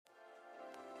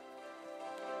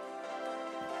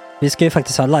Vi ska ju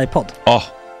faktiskt ha livepodd. Ja,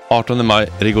 18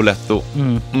 maj, Rigoletto.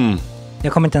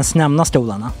 Jag kommer inte ens nämna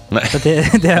stolarna. Nej. För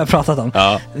det har jag pratat om.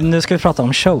 Ja. Nu ska vi prata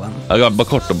om showen. Ja, bara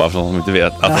kort då, bara för de som inte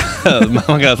vet.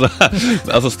 Man kan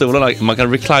alltså stolarna, man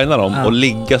kan reclina dem och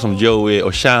ligga som Joey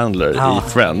och Chandler i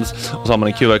Friends. Och så har man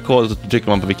en QR-kod och så trycker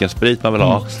man på vilken sprit man vill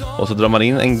ha. Och så drar man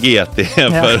in en GT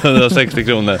för 160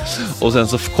 kronor. Och sen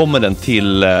så kommer den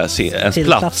till ens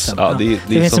plats. Ja, det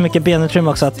finns så mycket benutrymme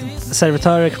också att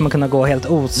servitörer kommer kunna gå helt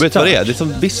ostört. Vet du vad det är? Det är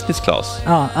som business class.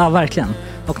 Ja, verkligen.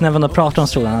 Och när man då pratar om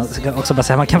stolarna så kan jag också bara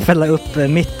säga att man kan fälla upp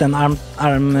mitten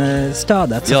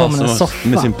armstödet så får man en soffa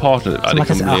med sin partner. Ja, det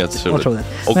kommer bli helt otroligt.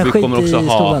 Och men vi kommer också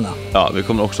stolarna. vi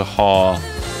kommer också ha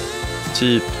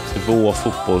typ 2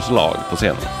 fotbollslag på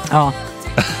scenen. Ja.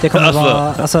 Det kommer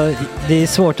vara, alltså det är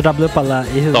svårt att rabbla upp alla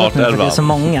i huvudet nu för det är så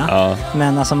många. Ja.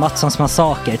 Men alltså Mattssons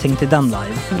massaker, tänk till den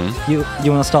live.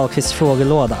 Jonas Dahlqvists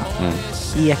frågelåda.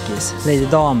 Ekis, Lady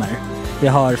Damer. Vi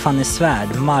har Fanny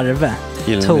Svärd, Marve,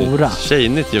 Tora.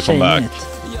 Tjejnytt gör comeback.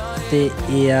 Det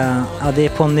är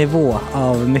på en nivå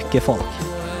av mycket folk.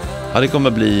 Ja, det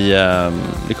kommer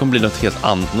bli något helt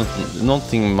annat.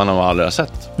 Någonting man har aldrig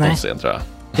sett på scen, tror jag.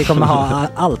 Det kommer ha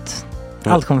allt.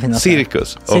 Allt kommer finnas.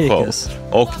 Cirkus.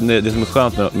 Och det som är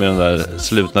skönt med de där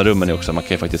slutna rummen är också att man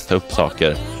kan ju faktiskt ta upp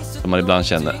saker som man ibland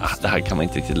känner det här kan man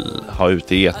inte riktigt ha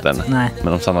ute i etern. Nej.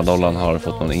 Men om Sanna Dollan har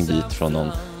fått någon invit från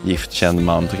någon giftkänd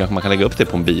man så kanske man kan lägga upp det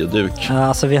på en bioduk. Ja,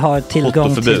 alltså vi har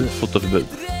tillgång till fotoförbud.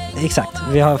 Exakt,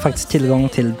 vi har faktiskt tillgång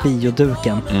till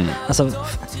bioduken. Alltså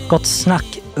gott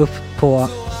snack upp på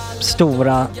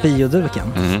stora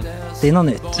bioduken. Det är något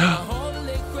nytt.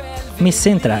 Missa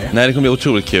inte det här. Nej, det kommer bli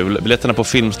otroligt kul. Biljetterna på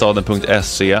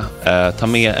filmstaden.se. Ta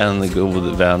med en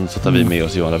god vän så tar vi med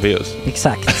oss Johan Rabaeus.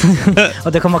 Exakt.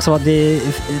 Och det kommer också vara det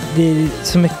är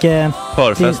så mycket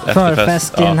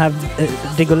förfest i den här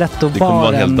Rigoletto-baren. Det kommer vara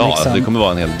en hel dag. Liksom. Det kommer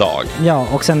vara en hel dag. Ja,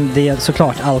 och sen det är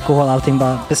såklart alkohol, allting.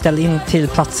 Bara beställ in till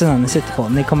platserna ni sitter på.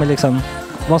 Ni kommer liksom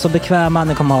vara så bekväma,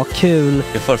 ni kommer ha kul.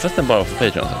 Är förfesten bara för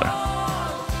Patreon eller?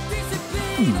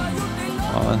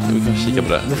 Ja, vi kan kika på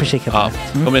det. Vi får kika på det.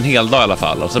 Det kommer en hel dag i alla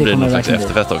fall. Och så blir det någon slags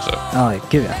efterfest också. Ja,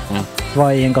 gud ja.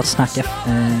 Vad är en gott snack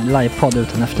livepodd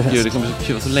utan efterfest? Gud, det kommer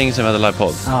bli så länge sedan vi hade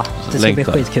livepodd. Ja, det ska bli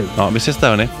skitkul. Ja, vi ses där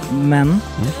hörni. Men,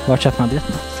 var köper man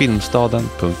biljetterna?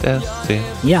 Filmstaden.se.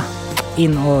 Ja,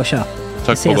 in och köp.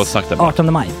 Tack på gott snack där.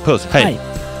 18 maj. Puss, hej.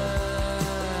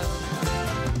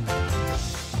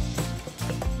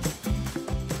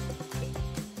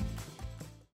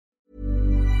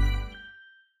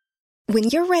 When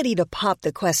you're ready to pop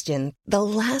the question, the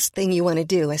last thing you want to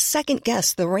do is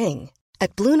second-guess the ring.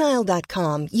 At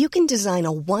BlueNile.com, you can design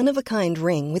a one-of-a-kind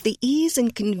ring with the ease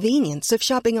and convenience of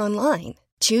shopping online.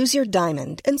 Choose your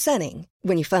diamond and setting.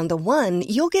 When you find the one,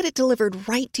 you'll get it delivered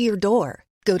right to your door.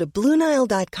 Go to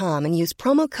BlueNile.com and use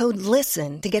promo code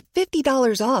LISTEN to get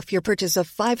 $50 off your purchase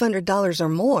of $500 or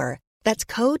more. That's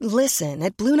code LISTEN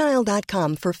at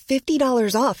BlueNile.com for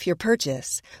 $50 off your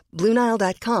purchase.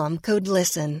 BlueNile.com, code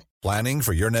LISTEN. Planning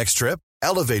for your next trip?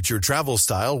 Elevate your travel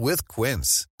style with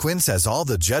Quince. Quince has all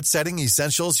the jet-setting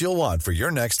essentials you'll want for your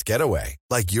next getaway,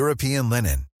 like European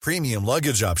linen, premium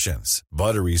luggage options,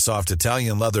 buttery soft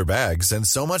Italian leather bags, and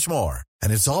so much more.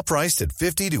 And it's all priced at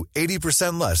 50 to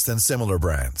 80% less than similar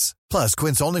brands. Plus,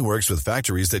 Quince only works with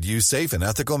factories that use safe and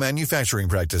ethical manufacturing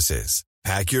practices.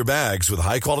 Pack your bags with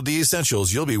high-quality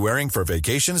essentials you'll be wearing for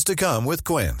vacations to come with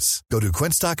Quince. Go to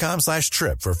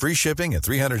quince.com/trip for free shipping and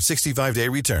 365-day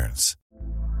returns.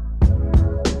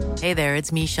 Hey there,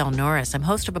 it's Michelle Norris. I'm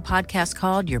host of a podcast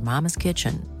called Your Mama's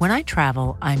Kitchen. When I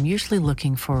travel, I'm usually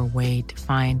looking for a way to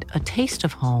find a taste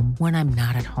of home when I'm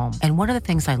not at home. And one of the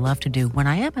things I love to do when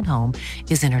I am at home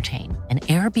is entertain. And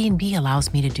Airbnb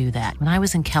allows me to do that. When I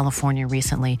was in California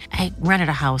recently, I rented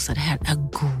a house that had a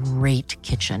great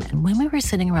kitchen. And when we were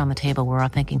sitting around the table, we were all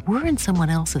thinking, we're in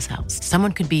someone else's house.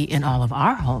 Someone could be in all of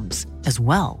our homes as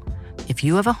well. If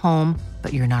you have a home,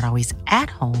 but you're not always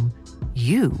at home,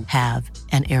 you have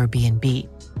an Airbnb.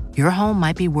 Your home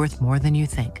might be worth more than you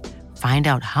think. Find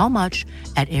out how much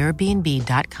at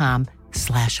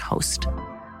airbnb.com/host.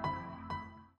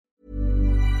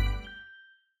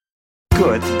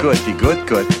 Good.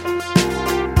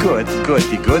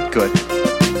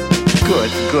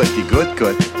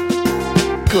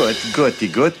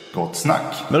 Gott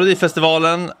snack.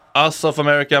 Melodifestivalen Us of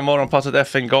America, Morgonpasset,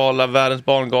 FN-gala, Världens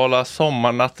barngala,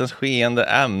 Sommarnattens skeende,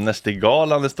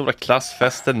 Amnesty-galan, den stora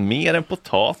klassfesten, Mer än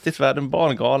potatis, Världens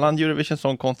barngalan, Eurovision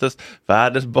Song Contest,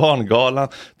 Världens barngalan,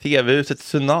 TV-huset,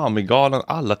 Tsunami-galan,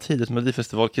 alla tiders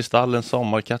Melodifestival, Kristallen,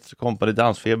 Sommar, Cats & Company,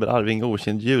 Dansfeber, Arving,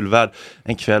 Okänd, Julvärd,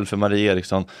 En kväll för Marie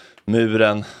Eriksson,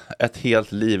 Muren, ett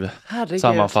helt liv. Herregud.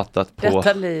 Sammanfattat på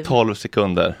 12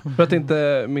 sekunder. För att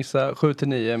inte missa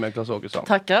 7-9 med Claes Åkesson.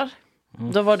 Tackar.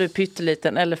 Då var du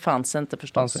pytteliten, eller fanns inte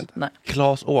förstås. Nej.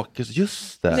 Claes Åkesson,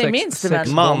 just det. Det minns du väl?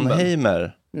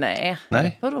 Mannheimer. Nej.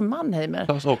 Vadå Mannheimer?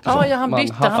 Claes Åkesson. Ja, han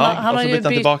bytte. Han har ju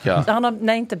tillbaka.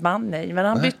 Nej, inte Mannheimer.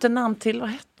 Han bytte namn till,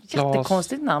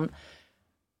 jättekonstigt namn.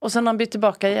 Och sen han bytte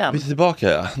tillbaka igen. Bytte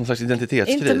tillbaka, ja. Någon slags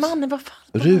identitetskris. Inte mannen, vad fan?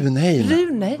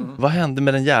 Runheim. Vad hände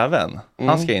med den jäveln?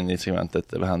 Han ska in i segmentet.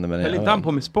 Vad hände med den jäveln? Höll inte han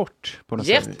på med sport? På något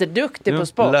Jätteduktig på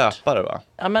sport. Löpare, va?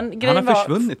 Ja, men han har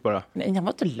försvunnit bara. Nej, han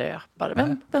var inte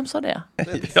löpare. Vem sa det?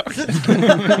 Det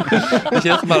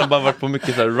känns som att han bara varit på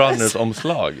mycket så här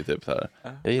runners-omslag. Typ, så här.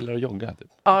 Jag gillar att jogga. Typ.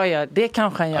 Ja, det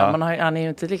kanske han gör. Men han är ju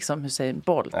inte liksom Usain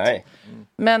Bolt. Nej.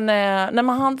 Men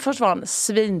han först var en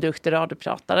svinduktig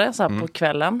radiopratare så här på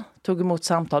kvällen. Tog emot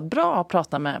samtal. Bra att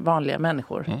prata med vanliga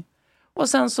människor. Och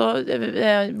sen så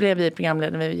blev vi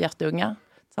programledare när vi var jätteunga.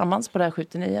 Tillsammans på det här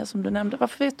 79 som du nämnde.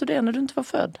 Varför vet du det när du inte var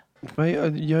född?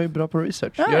 Jag är bra på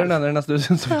research. Jag är den enda i den här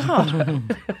studion som...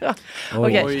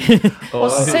 Okej.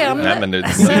 Och sen... Nej, men no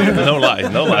lie.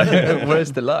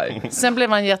 Where's the lie? Sen blev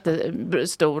han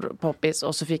jättestor poppis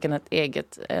och så fick han ett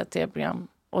eget tv-program.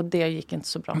 Och det gick inte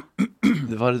så bra.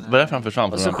 Det var därför han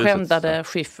försvann. Och så skämdade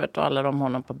Schyffert och alla de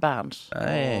honom på Berns.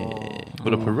 Nej.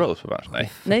 Både på Rose på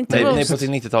Berns? Nej, inte Rose. Nej, på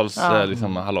sin 90-tals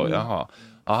liksom, halloj. Jaha.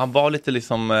 Ja, han var lite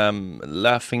liksom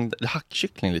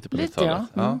hackkyckling lite på 90-talet.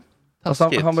 Ja.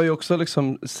 Alltså, han var ju också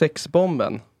liksom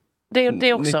sexbomben.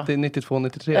 Det också. 92,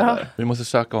 93 ja. där. Vi måste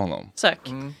söka honom. Sök.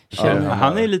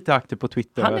 Han är lite aktiv på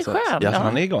Twitter. Han är skön. Ja,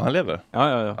 han är igång, han lever.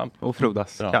 Ja. Och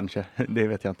frodas kanske. Det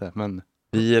vet jag inte. Men...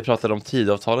 Vi pratade om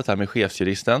tidavtalet här med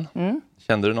chefsjuristen.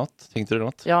 Kände du något? Tänkte du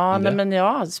något?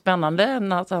 Ja,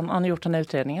 spännande att han har gjort den här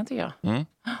utredningen tycker jag.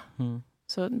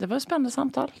 Så det var ett spännande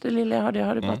samtal. Det lilla jag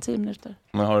hörde bara 10 minuter.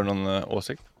 Men har du någon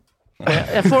åsikt?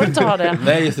 Jag får inte ha det.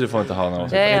 Nej, just det, du får inte ha någon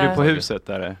åsikt. Är du på huset?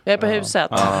 Där? Jag är på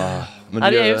huset.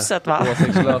 Men det är huset, va?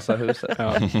 Åsiktslösa huset.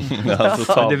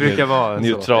 Det brukar vara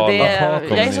neutrala.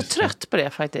 Jag är så trött på det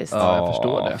faktiskt. Ja, jag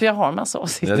förstår det. För jag har en massa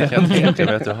åsikter. Det kan jag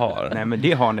inte att du har. Nej, men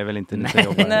det har ni väl inte.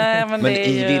 Nej, men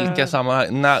i vilka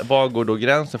sammanhang? Var går då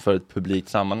gränsen för ett publikt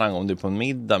sammanhang? Om du är på en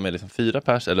middag med liksom 4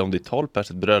 pers eller om det är 12 pers,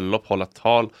 ett bröllop, hålla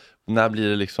tal. När blir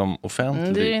det liksom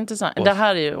offentligt? Det är intressant. Det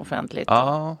här är ju offentligt.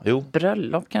 Jo.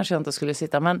 Bröllop kanske jag inte skulle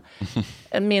sitta, men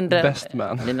en mindre... Best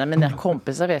man. Mina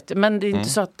kompisar vet ju. Men det är inte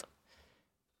så att...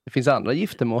 Det finns andra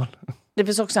giftermål. Det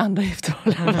finns också andra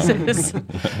giftermål.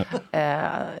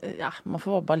 Man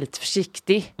får vara bara lite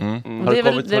försiktig. Det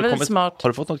är väl smart. Har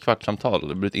du fått något kvartssamtal? Du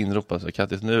har blivit inropad.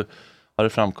 Kattis, nu har det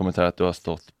framkommit här att du har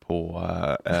stått på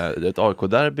ett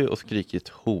AIK-derby och skrikit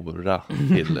hora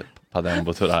till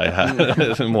Padembo Turay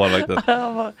här. Målvakten.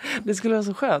 Det skulle vara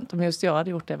så skönt om just jag hade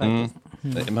gjort det. Men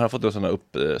har du fått sådana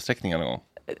uppsträckningar någon gång?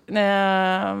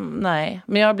 Nej,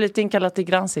 men jag har blivit inkallad till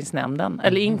granskningsnämnden.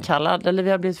 Eller inkallad, eller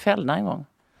vi har blivit fällda en gång.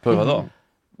 För vad då?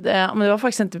 Men det var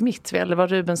faktiskt inte mitt fel, det var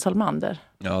Ruben Salmander.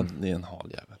 Ja, det är en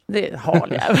haljävel. Det är en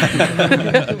haljävel.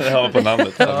 Det har på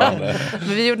namnet.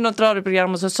 Men vi gjorde något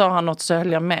radioprogram och så sa han något så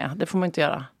höll jag med. Det får man inte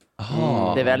göra.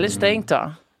 Det är väldigt strängt,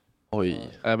 va? Oj.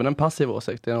 Även en passiv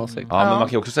åsikt är en åsikt. Ja, men man kan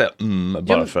ju också säga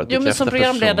bara för att bekräfta. Men som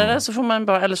programledare så får man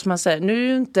bara, eller som man säger, nu är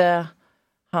ju inte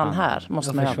han här,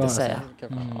 måste man ju alltid säga.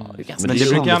 Men det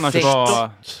brukar annars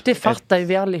vara... Det fattar ju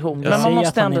vi allihop, men man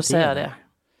måste ändå säga det.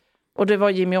 Och det var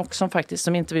Jimmy också faktiskt,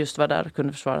 som inte just var där och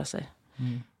kunde försvara sig.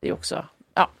 Det är också...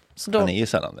 Så då, han är ju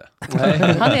sällan det.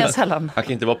 Han är sällan. Han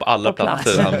kan inte vara på alla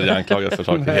platser. Han blir anklagad för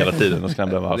saker hela tiden. Och ska han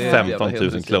behöva ha 15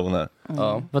 000 kronor.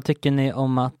 Vad tycker ni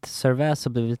om att Servais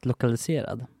har blivit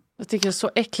lokaliserad? Jag tycker det är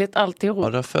så äckligt alltihop.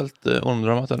 Har du följt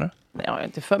ormdramat eller? Nej, jag är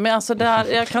inte för. Men alltså det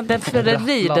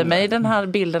rider mig den här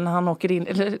bilden när han åker in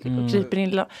eller kryper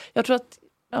in. Jag tror att,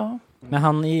 Men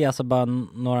han är alltså bara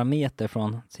några meter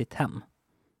från sitt hem.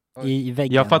 I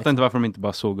väggen. Jag fattar inte varför de inte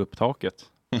bara såg upp taket.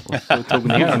 Och så tog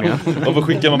ner den igen. Varför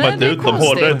skickar man bara inte ut dem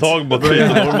hårdare tag mot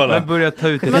ormarna? Man börjar ta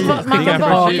ut det.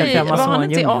 Var han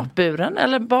inte i apburen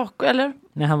eller bak eller?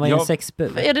 Nej, han var i en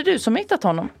sexbur. Är det du som hittat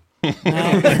honom? Nej,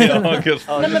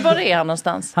 men var är han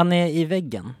någonstans? Han är i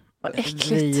väggen. Vad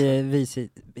äckligt.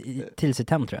 Till sitt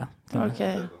hem, tror jag.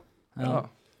 Okej. Ja.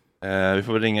 Vi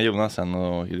får väl ringa Jonas sen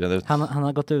och reda ut. Han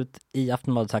har gått ut i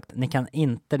Aftonbladet och sagt, ni kan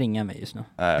inte ringa mig just nu.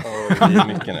 Nej, det är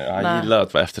mycket nu. Han gillar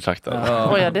att vara eftertraktad.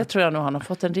 Ja, det tror jag nog. Han har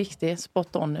fått en riktig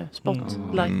spot-on nu.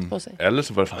 Spotlight på sig. Eller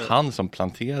så var det han som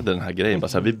planterade den här grejen. Bara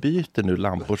så här, vi byter nu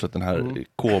lampor så att den här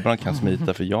kobran kan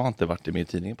smita, för jag har inte varit i min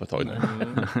tidning på ett tag nu.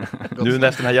 Nu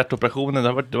efter den här hjärtoperationen, det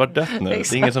har varit dött nu.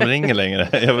 Det är ingen som ringer längre.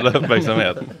 Jag vill ha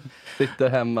uppmärksamhet. Sitter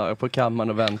hemma på kammaren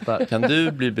och väntar. Kan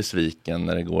du bli besviken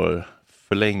när det går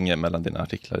för länge mellan dina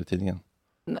artiklar i tidningen?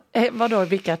 Vadå,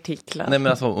 vilka artiklar? Nej, men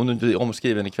alltså om du inte är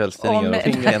omskriven i kvällstidningen och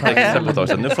fick en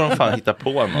textreportage, nu får de fan hitta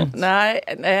på något.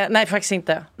 Nej, faktiskt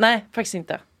inte.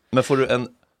 Men får du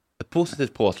ett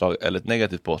positivt påslag eller ett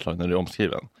negativt påslag när du är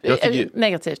omskriven?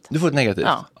 Negativt. Du får ett negativt?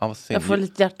 Ja, jag får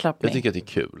lite hjärtklappning. Jag tycker att det är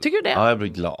kul. Tycker du det? Ja, jag blir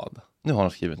glad. Nu har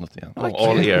de skrivit något igen.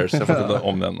 All ears, jag får inte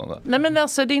omnämnande. Nej, men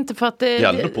alltså det är inte för att det är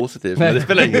aldrig positivt, men det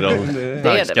spelar ingen roll.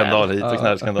 Knarkskandal hit och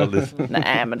knarkskandal dit.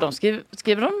 Nej, men de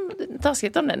skriver de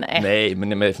taskigt om det? Nej,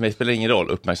 men för mig spelar det ingen roll.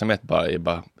 Uppmärksamhet är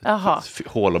bara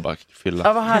hål och bara fylla.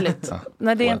 Ja, vad härligt.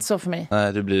 Nej, det är inte så för mig.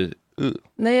 Nej, det blir...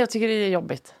 Nej, jag tycker det är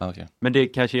jobbigt. Okay. Men det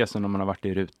kanske är så när man har varit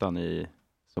i rutan i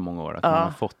så många år. Att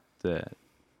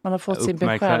man har fått sin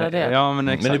beskärda del. Ja,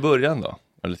 men i början då?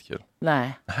 Var det lite kul?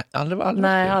 Nej. Aldrig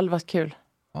varit kul.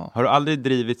 Ja. Har du aldrig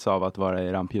drivits av att vara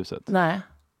i rampljuset? Nej.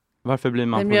 Varför blir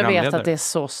man programledare? Jag vet att det är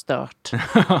så stört.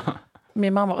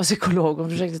 Min mamma var psykolog och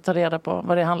försökte ta reda på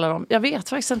vad det handlar om. Jag vet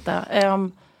faktiskt inte.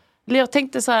 Jag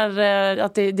tänkte så här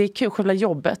att det är kul, själva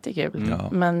jobbet är kul. Ja.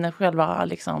 Men själva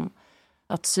liksom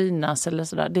att synas eller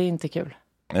sådär, det är inte kul.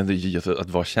 Att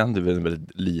vara känd är en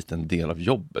väldigt liten del av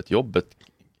jobbet. Jobbet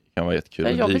kan vara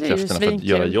jättekul. Ja, drivkrafterna för att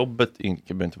göra jobbet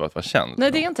behöver inte bara att vara känd.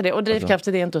 Nej, det är inte det. Och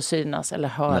drivkrafter är inte att synas eller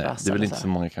höras. Nej, det är väl inte så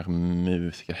många kanske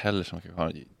musiker heller som kan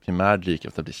ha primär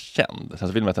drivkraft att bli känd. Sen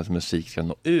så vill man att ens musik ska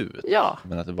nå ut. Ja.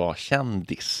 Men att vara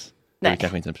kändis, det är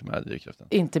kanske inte den primära drivkraften.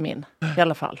 Inte min, i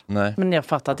alla fall. Nej. Men jag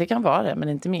fattar att det kan vara det, men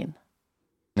inte min.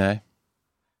 Nej.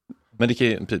 Men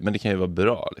det kan ju vara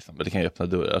bra liksom. Det kan ju öppna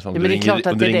dörrar. Alltså, om du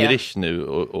ringer Rish nu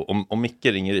och om Micke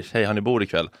ringer Rish, hej, har ni bord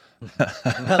ikväll?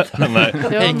 Nej.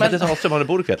 Hej, kan du ta avstånd, har ni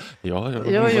bord ikväll? Ja.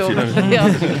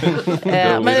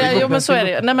 Men så är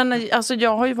det. Nej, men alltså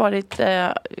jag har ju varit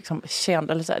liksom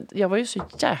känd eller så här. Jag var ju så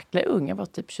jäkla ung, jag var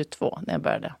typ 22 när jag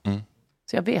började.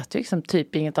 Så jag vet ju liksom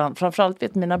typ inget annat. Framförallt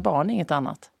vet mina barn inget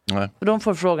annat. Nej. Och de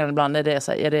får frågan ibland,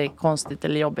 är det konstigt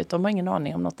eller jobbigt? De har ingen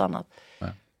aning om något annat. Nej.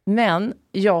 Men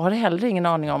jag har heller ingen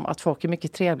aning om att folk är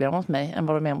mycket trevligare mot mig än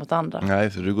vad de är mot andra. Nej,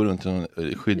 för du går runt och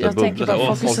skyddar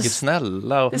bubblar. Folk är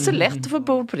snälla. Det är så lätt att få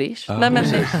bord på Rish. Nej,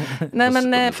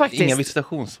 men faktiskt. Inga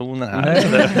visitationszoner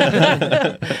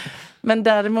här. Men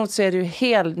däremot så är det ju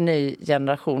helt ny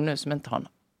generation nu som inte har en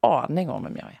aning om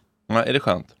vem jag är. Nej, är det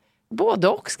skönt? Både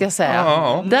och ska jag säga.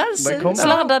 Ja. Där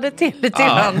sladdade till lite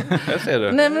grann. Jag ser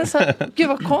det. Nej, men så, gud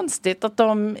vad konstigt att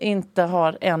de inte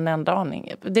har en enda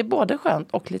aning. Det är både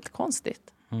skönt och lite konstigt.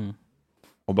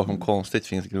 Och bakom konstigt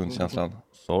finns grundkänslan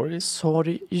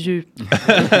sorg, djup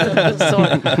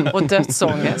sorg och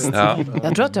dödsångest. Ja.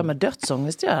 Jag tror att jag med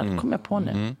dödsångest kommer jag på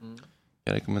nu.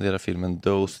 Jag rekommenderar filmen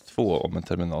Dose 2 om en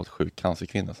terminalt sjuk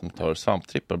cancerkvinna som tar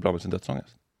svamptrippar och blir med sin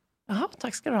dödsångest. Jaha,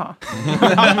 tack ska du ha.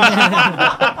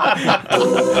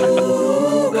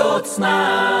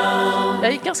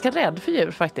 Jag är ganska rädd för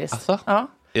djur faktiskt. Alltså? Ja.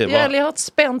 Jag har ett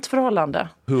spänt förhållande.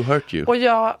 Who hurt you? Och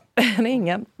jag,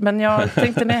 ingen, men jag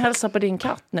tänkte när jag hälsar på din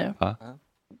katt nu.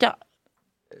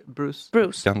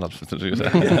 Bruce. Gandalf.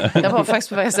 Jag var faktiskt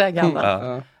på väg att säga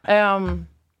Gandalf.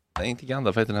 Nej, inte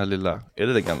Gandalf, vad heter den här lilla? Är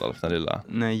det Gandalf, den lilla?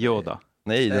 Nej, Yoda.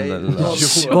 Nej, den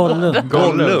där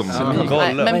Gollum.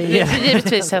 Men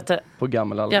givetvis heter på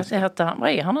gammal heter han. Var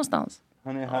är han någonstans?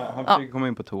 Han försöker komma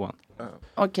in på toan.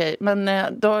 Okej, men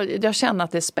då, jag känner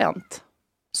att det är spänt.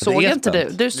 Såg inte du?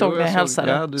 Du såg när jag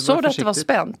hälsade. Ja, såg du att det var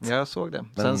spänt? Ja, jag såg det.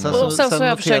 Sen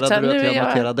noterade du att jag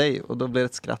noterade dig och då blev det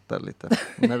ett skratt där lite.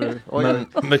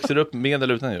 Men växte du upp med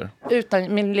eller utan djur?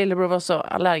 Utan, min lillebror var så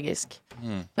allergisk.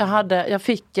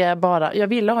 Jag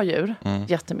ville ha djur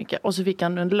jättemycket. Och så fick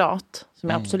han en undulat som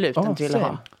jag absolut inte ville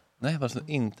ha. Nej, vad som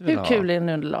inte ville ha. Hur kul är en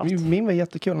undulat? Min var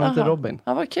jättekul, han hette Robin.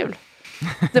 Ja, vad kul.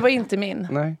 Det var inte min.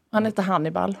 Nej. Han hette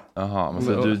Hannibal. Jaha, men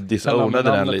så du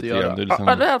disownade den lite grann. Du liksom...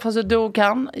 Ja, fast så dog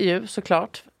han ju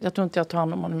såklart. Jag tror inte jag tog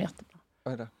hand om honom jättebra.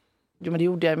 Jo, men det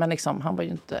gjorde jag, men liksom, han var ju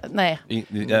inte... Nej.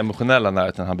 Den emotionella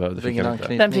närheten han behövde fick han inte.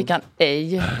 Den fick han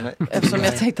ej. Eftersom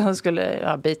jag tänkte att han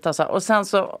skulle bita så. Och sen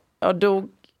så dog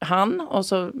han. Och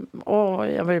så...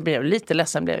 jag blev lite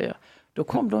ledsen blev jag. Då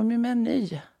kom de ju med en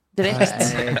ny.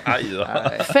 Direkt.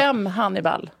 5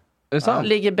 Hannibal.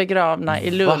 Ligger begravna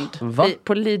i Lund.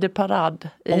 På Lide Parad.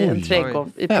 I en trädgård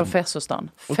i Professorstan.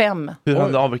 5. Hur har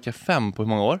du avverkat 5 på hur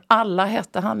många år? Alla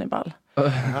hette Hannibal.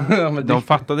 De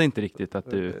fattade inte riktigt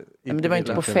att du... Men det var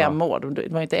inte på 5 år.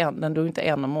 Den dog inte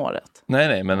en om året.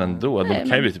 Nej, men ändå. De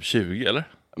kan ju bli typ 20, eller?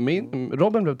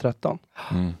 Robin blev 13.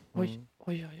 Oj.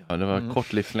 Ja, det var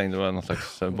kort livslängd. Det var någon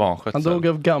slags barnskötsel. Han dog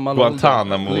av gammal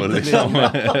Guantanamo liksom,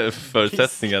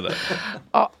 förutsättningar där.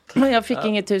 Ja, men jag fick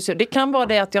inget husdjur. Det kan vara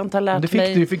det att jag inte har lärt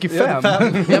mig. Du fick ju 5.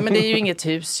 Ja, men det är ju inget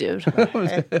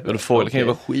husdjur. Fåglar kan ju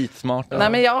vara skitsmarta.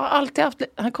 Nej, men jag har alltid haft...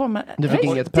 Han kommer... Du fick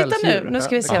inget pälsdjur. Titta nu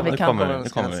ska vi se om vi kan. Nu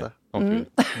kommer vi.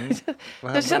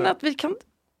 Jag känner att vi kan...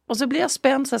 Och så blir jag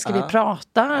spänd, så ska vi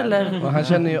prata eller... Och han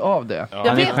känner ju av det. Ja,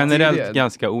 han är generellt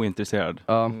ganska ointresserad.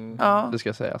 Ja, det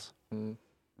ska sägas.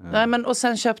 Nej, men och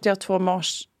sen köpte jag 2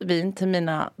 marsvin till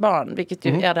mina barn, vilket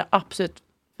ju är det absolut.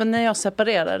 För när jag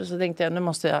separerade så tänkte jag, nu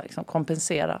måste jag liksom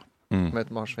kompensera. Med ett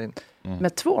marsvin.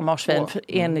 Med 2 marsvin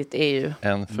enligt EU.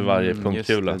 En för varje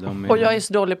punktkula. Och jag är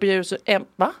så dålig på djur så...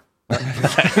 Va?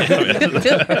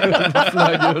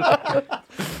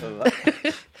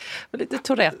 Lite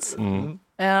Tourettes.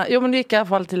 Jo, men det gick i alla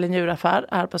fall till en djuraffär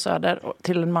här på Söder.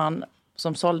 Till en man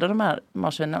som sålde de här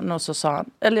marsvinen. Och så sa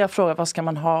han, eller jag frågade vad ska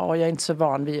man ha, och jag är inte så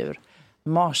van vid djur.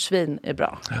 Marsvin är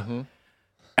bra.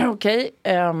 Okej.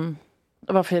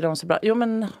 Varför är de så bra? Jo,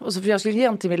 men och så, för jag skulle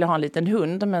egentligen vilja ha en liten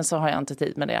hund, men så har jag inte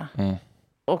tid med det.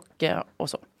 Och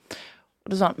så. Och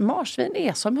då sa han, marsvin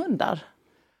är som hundar.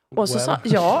 Och så sa han,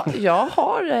 jag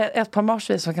har ett par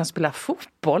marsvin som kan spela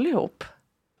fotboll ihop.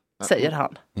 Säger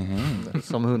han.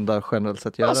 Som hundar generellt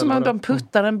sett gör. Ja, som de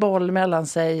puttar en boll mellan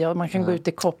sig och man kan gå ut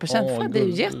i kopp och känna, det är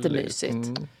ju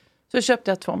jättemysigt. Så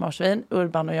köpte jag 2 marsvin,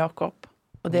 Urban och Jakob.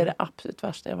 Och det är det absolut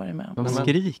värsta jag varit med om. De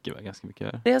skriker väl ganska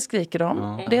mycket? Det skriker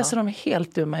de. Det är så de är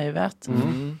helt dumma i huvudet.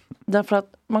 Därför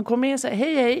att man kommer in och säger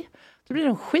hej. Då blir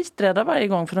de skiträdda varje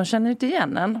gång för de känner inte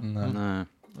igen en. Nej.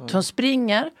 De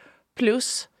springer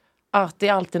plus att det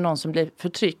är alltid någon som blir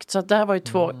förtryckt. Så att det här var ju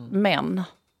 2 män.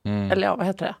 Eller ja, vad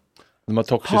heter det? De har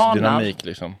toxisk dynamik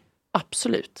liksom.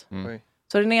 Absolut.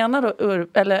 Så den ena då,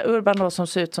 Urban då, som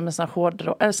ser ut som en sån här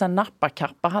hårdrå, eller sån här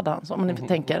nappakappa hade han, om ni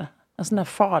tänker. En sån här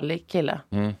farlig kille.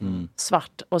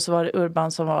 Svart. Och så var det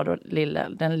Urban som var då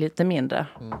den lite mindre.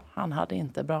 Han hade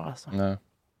inte bra alltså.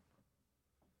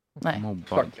 Nej.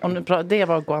 Det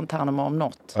var Guantanamo om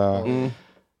något.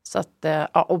 Så att,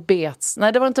 och bets.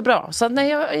 Nej, det var inte bra. Så nej,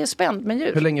 jag är spänd med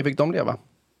djur. Hur länge fick de leva?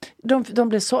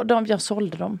 Jag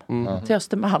sålde dem till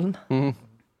Östermalm.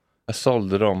 Jag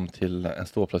sålde dem till en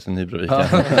ståplats i Nybroviken.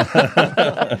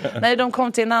 Nej, de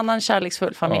kom till en annan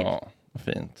kärleksfull familj. Ja,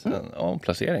 fint. En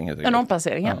omplacering helt enkelt. En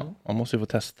omplacering, ja. Man måste ju få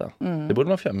testa. Det borde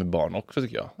man få göra med barn också,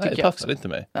 tycker jag. Nej, det passar inte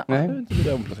mig. Ja. Nej.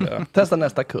 Inte testa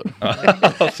nästa kull.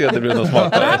 Se att det blir något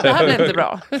smartare. Det här är inte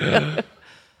bra.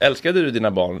 Älskade du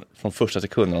dina barn från första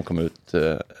sekunden de kom ut?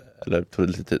 Eller tog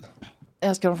det lite tid? Jag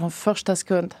älskar dem från första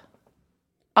sekund.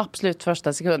 Absolut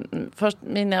första sekund. Först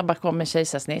min Ebba kom med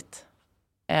kejsarsnitt.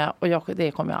 Och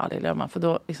det kommer jag aldrig glömma. För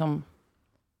då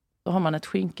har man ett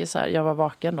skynke så här. Jag var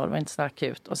vaken då, det var inte så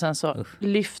akut. Och sen så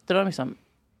lyfter de liksom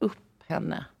upp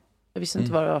henne. Jag visste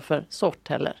inte vad det var för sort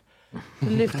heller. Så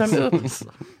lyfter de upp.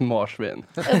 Marsvin.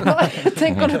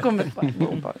 Tänk om det kommer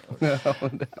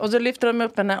och så lyfter de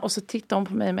upp henne och så tittar hon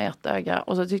på mig med ett öga.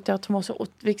 Och så tyckte jag att hon var så,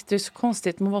 vilket är så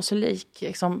konstigt, men var så lik.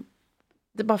 Liksom,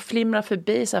 det bara flimrar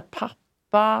förbi så här,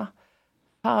 pappa,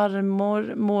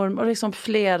 farmor, mormor och liksom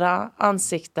flera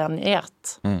ansikten i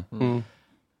ett.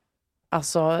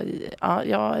 Alltså,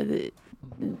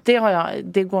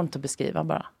 det går inte att beskriva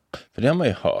bara. För det har man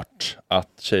ju hört, att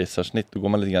kejsarsnitt, då går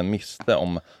man lite grann miste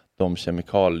om de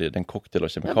kemikalier, den cocktail av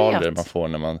kemikalier man får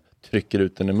när man trycker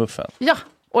ut den i muffen. Ja,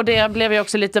 och det blev jag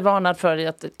också lite varnad för,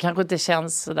 att det kanske inte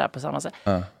känns så där på samma sätt.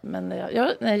 Men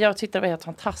jag tyckte det var helt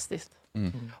fantastiskt.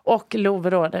 Och Love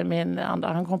då, min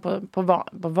andra, han kom på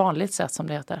vanligt sätt som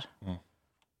det heter.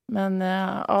 Men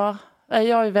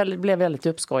jag blev väldigt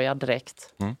uppskojad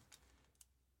direkt.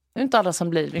 Det är inte alla som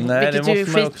blir, vilket är ju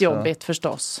skitjobbigt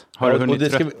förstås. Har du hunnit det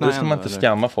ska man inte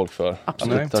skamma folk för.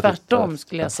 Absolut, tvärtom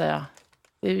skulle jag säga.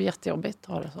 Det är ju jättejobbigt att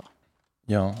ha det så.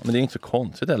 Ja, men det är inte så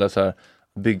konstigt heller så här,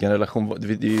 bygga en relation.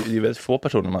 Det är väldigt få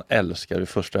personer man älskar vid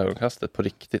första ögonkastet, på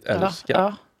riktigt älskar.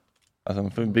 Ja. Alltså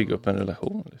man får bygga upp en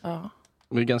relation. Liksom. Ja.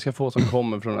 Det är ganska få som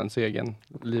kommer från ens egen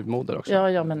livmoder också.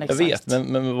 Ja, men exakt. Jag vet,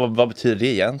 men vad betyder det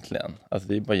egentligen? Alltså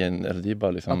det är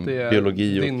bara liksom det är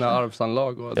biologi och dina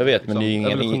arvsanlag och jag vet, liksom, men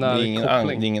det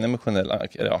är ingen emotionell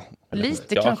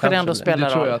lite kanske det ändå spelar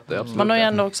roll. Tror jag att det absolut man har ju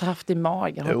ändå också haft i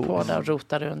magen, hållit på där och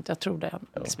rotar runt. Jag tror det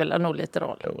spelar nog lite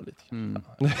roll. Jag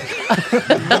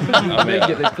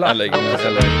lägger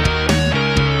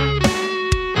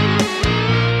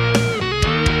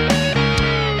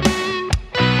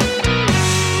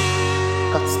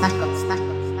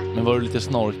Men var du lite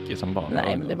snorkig som barn?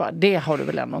 Nej, men det har du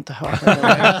väl ändå inte hört.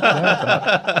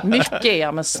 Mycket är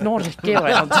jag, men snorkig var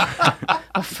jag inte.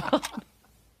 Vad fan?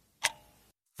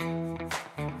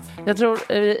 Jag tror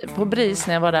på BRIS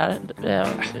när jag var där.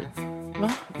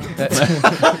 Va?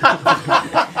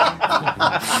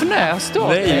 Fnös då?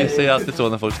 Nej, vi säger alltid så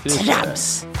när folk skriver.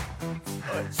 Trams!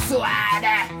 Så är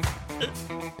det!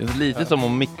 Det är lite som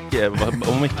om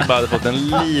Micke bara hade fått en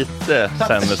lite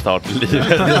sämre start i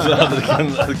livet så hade det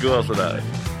kunnat gå sådär.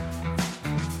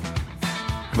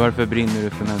 Varför brinner du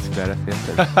för mänskliga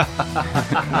rättigheter?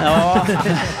 Ja.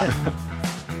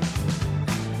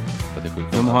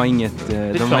 De har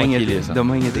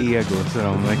inget ego så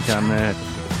de kan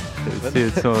se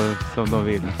ut så som de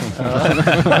vill.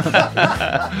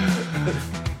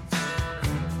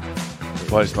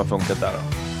 Vad är det som har funkat där då?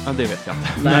 Ja, det vet jag inte.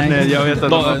 Men jag vet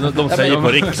att de säger på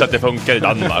Riks att det funkar i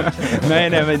Danmark. nej,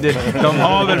 men de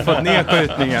har väl fått ner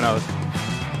skjutningarna.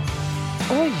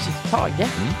 Oj, Tage.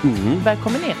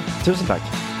 Välkommen in. Tusen tack.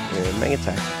 Men inget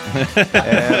tack.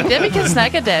 Det är vilken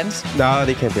snacka dans. Nej,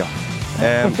 det kan inte jag.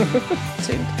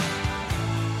 Synd.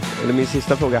 Min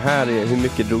sista fråga här är hur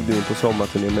mycket drog du in på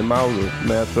sommarturné med Mauro?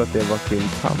 Men jag tror att det var till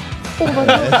Pam. Vad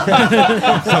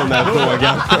sån här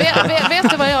fråga.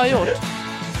 Vet du vad jag har gjort?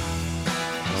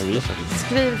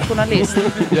 Skriv journalist.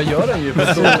 Jag gör den ju.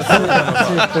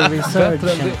 Superresearch.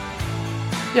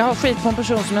 Jag har skit på en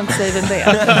person som inte säger vem det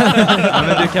är. Ja,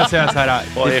 men du kan säga så här.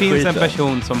 Det finns en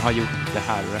person som har gjort det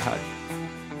här och det här.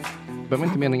 Det var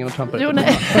inte meningen att trampa. Jo,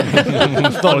 nej.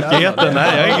 Snorkigheten,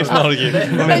 nej, jag är ingen snorkig.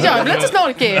 Men jag är väl inte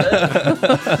snorkig.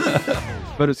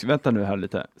 Vänta nu här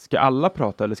lite. Ska alla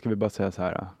prata eller ska vi bara säga så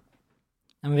här? Ja,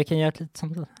 men vi kan göra ett litet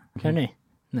samtal. Hör ni?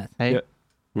 Nej. Hej.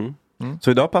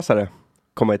 Så idag passar det.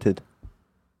 Komma i tid.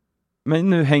 Men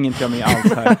nu hänger inte jag med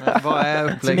alls här. Vad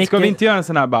är upplägg? Ska vi inte göra en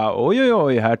sån här bara,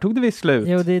 oj, här tog det visst slut.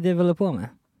 Jo, det är det vi håller på med.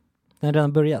 Den har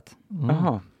redan börjat.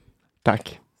 Jaha.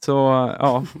 Tack. Så,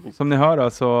 ja, som ni hör då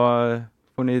så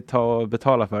får ni ta och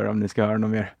betala för om ni ska höra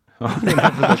något mer.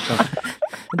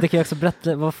 Det kan jag också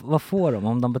berätta, vad får de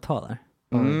om de betalar?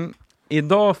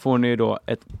 Idag får ni då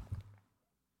ett...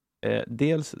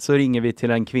 dels så ringer vi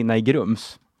till en kvinna i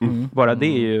Grums. Bara det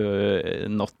är ju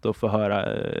något att få höra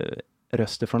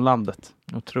röster från landet.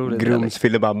 Otroligt. Grums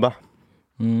Filibabba.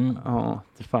 Ja,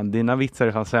 fan, dina vitsar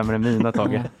är fan sämre än mina,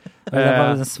 Tage. Det var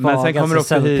den svagaste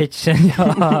säljpitchen jag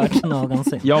har hört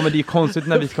någonsin. Ja, men det är konstigt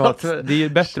när vi ska ha... Det är ju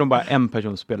bättre om bara en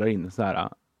person spelar in så här.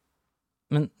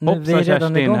 Men nu vi är redan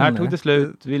Kerstin, igång. här tog det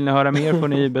slut. Vill ni höra mer får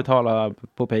ni betala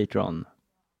på Patreon.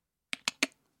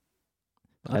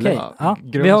 Okej, ja.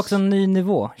 Vi har också en ny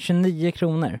nivå. 29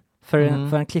 kronor för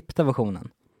den klippta versionen.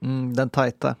 Den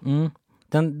tajta.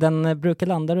 Den brukar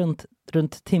landa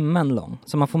runt timmen lång.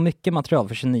 Så man får mycket material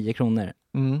för 29 kronor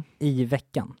i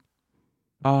veckan.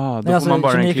 Då det är får man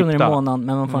bara 29 en kronor klippta. i månaden,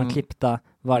 men man får en klippta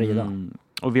varje dag.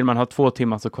 Och vill man ha 2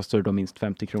 timmar så kostar det då minst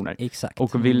 50 kronor. Exakt.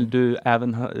 Och vill du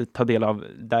även ta del av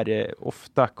där det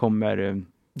ofta kommer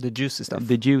the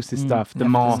juicy stuff, det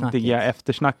matiga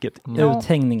eftersnacket.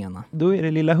 Uthängningarna. Då är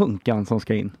det lilla hunkan som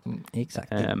ska in.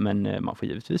 Exakt. Men man får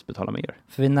givetvis betala mer.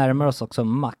 För vi närmar oss också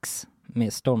max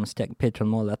med stormsteg.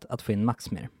 Patreon-målet att få in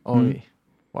max mer. Oj,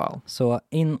 wow. Så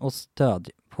in och stöd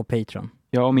på Patreon.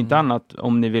 Ja, om inte annat,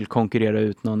 om ni vill konkurrera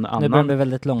ut någon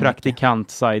annan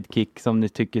praktikant sidekick som ni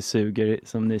tycker suger,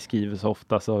 som ni skriver så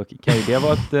ofta, så kan ju det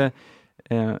vara ett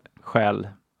skäl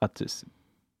att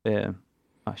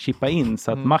chippa in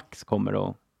så att Max kommer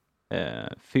och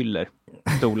fyller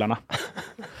stolarna.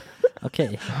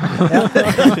 Okej.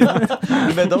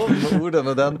 Med de orden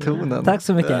och den tonen. Tack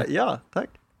så mycket. Ja, tack.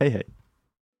 Hej, hej.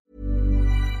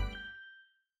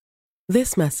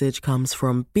 This message comes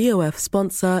from BOF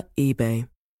sponsor eBay.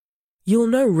 You'll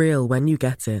know real when you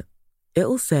get it.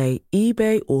 It'll say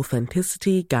eBay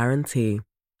Authenticity Guarantee.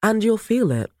 And you'll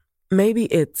feel it. Maybe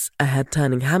it's a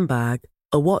head-turning handbag,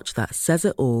 a watch that says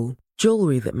it all,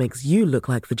 jewelry that makes you look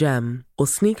like the gem, or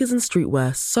sneakers and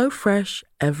streetwear so fresh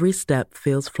every step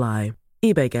feels fly.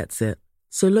 eBay gets it.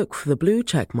 So look for the blue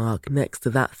check mark next to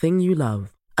that thing you love.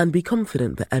 And be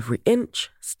confident that every inch,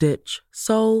 stitch,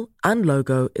 sole, and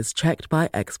logo is checked by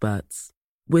experts.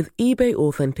 With eBay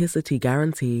Authenticity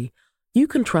Guarantee, you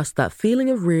can trust that feeling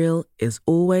of real is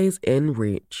always in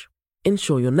reach.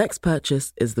 Ensure your next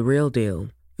purchase is the real deal.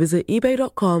 Visit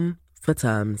ebay.com for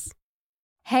terms.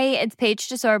 Hey, it's Paige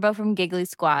DeSorbo from Giggly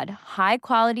Squad. High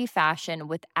quality fashion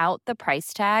without the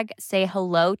price tag. Say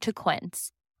hello to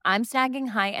Quince. I'm snagging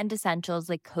high-end essentials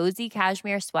like cozy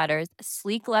cashmere sweaters,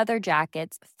 sleek leather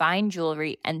jackets, fine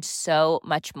jewelry, and so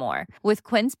much more. With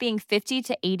Quince being 50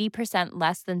 to 80%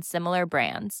 less than similar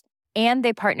brands. And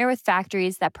they partner with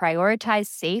factories that prioritize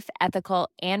safe, ethical,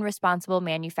 and responsible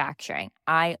manufacturing.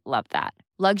 I love that.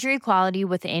 Luxury quality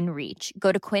within reach.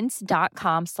 Go to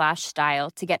quince.com/style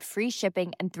to get free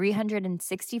shipping and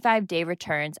 365-day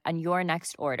returns on your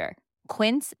next order.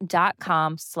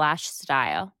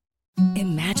 Quince.com/style.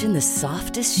 Imagine the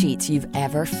softest sheets you've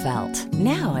ever felt.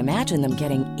 Now imagine them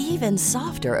getting even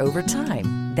softer over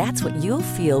time. That's what you'll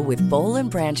feel with Boll &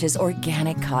 Branch's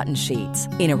organic cotton sheets.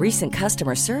 In a recent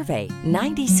customer survey,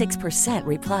 96%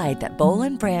 replied that Boll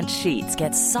 & Branch sheets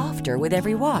get softer with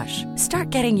every wash. Start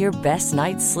getting your best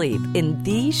night's sleep in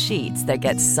these sheets that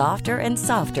get softer and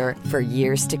softer for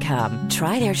years to come.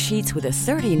 Try their sheets with a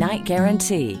 30-night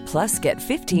guarantee. Plus, get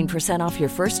 15% off your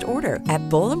first order at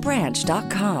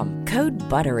bollandbranch.com. Code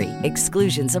BUTTERY.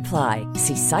 Exclusions apply.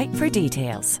 See site for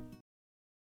details.